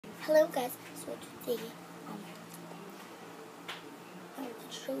Hello guys, so today I will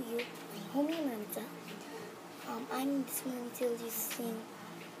show you my homey mermaid. I'm this mermaid using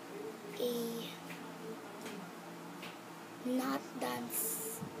a not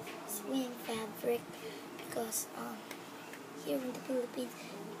dance swing fabric because here in the Philippines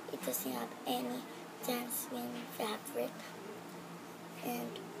it doesn't have any dance swing fabric, and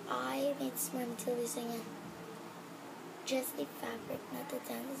I made this mermaid using just a fabric, not a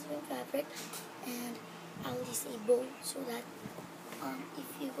dance swing fabric, and I'll use a bow so that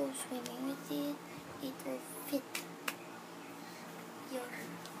if you go swimming with it, it will fit your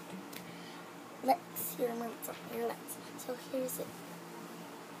legs, your legs. So here's it.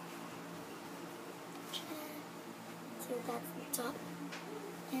 So that's the top,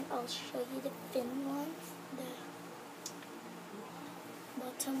 and I'll show you the fin ones, the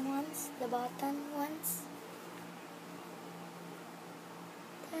bottom ones,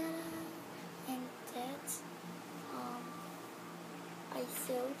 and that's I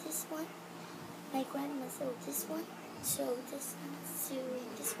sewed this one. My grandma sewed this one. So this one, sewing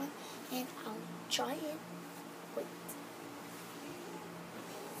this one, and I'll try it. Wait.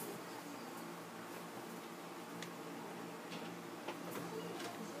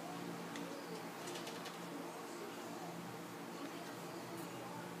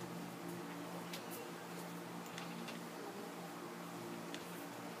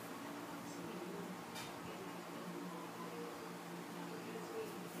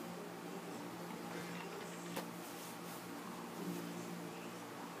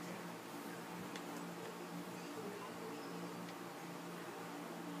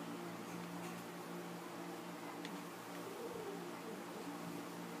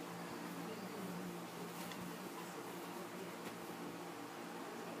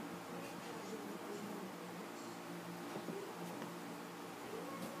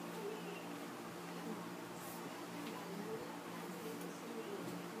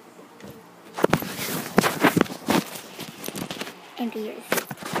 And here is it.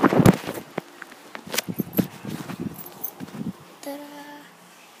 Ta-da!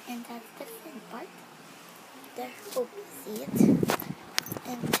 And that's the fin part. There, hope you see it.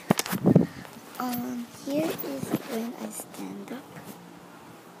 And here is when I stand up.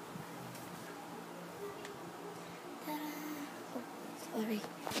 Ta-da! Oh, sorry.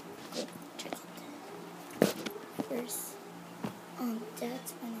 Go check it. First,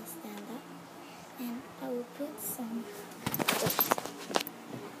 that's when I stand up, and I will put some hooks.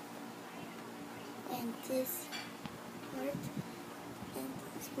 And this part, and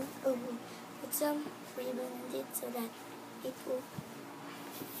this will put some ribbon in it so that it will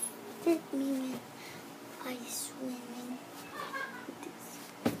fit me when I swimming with this.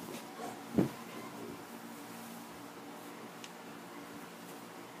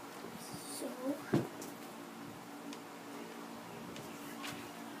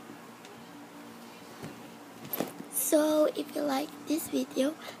 So if you like this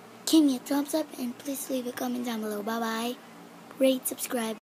video, give me a thumbs up and please leave a comment down below. Bye bye. Rate, subscribe.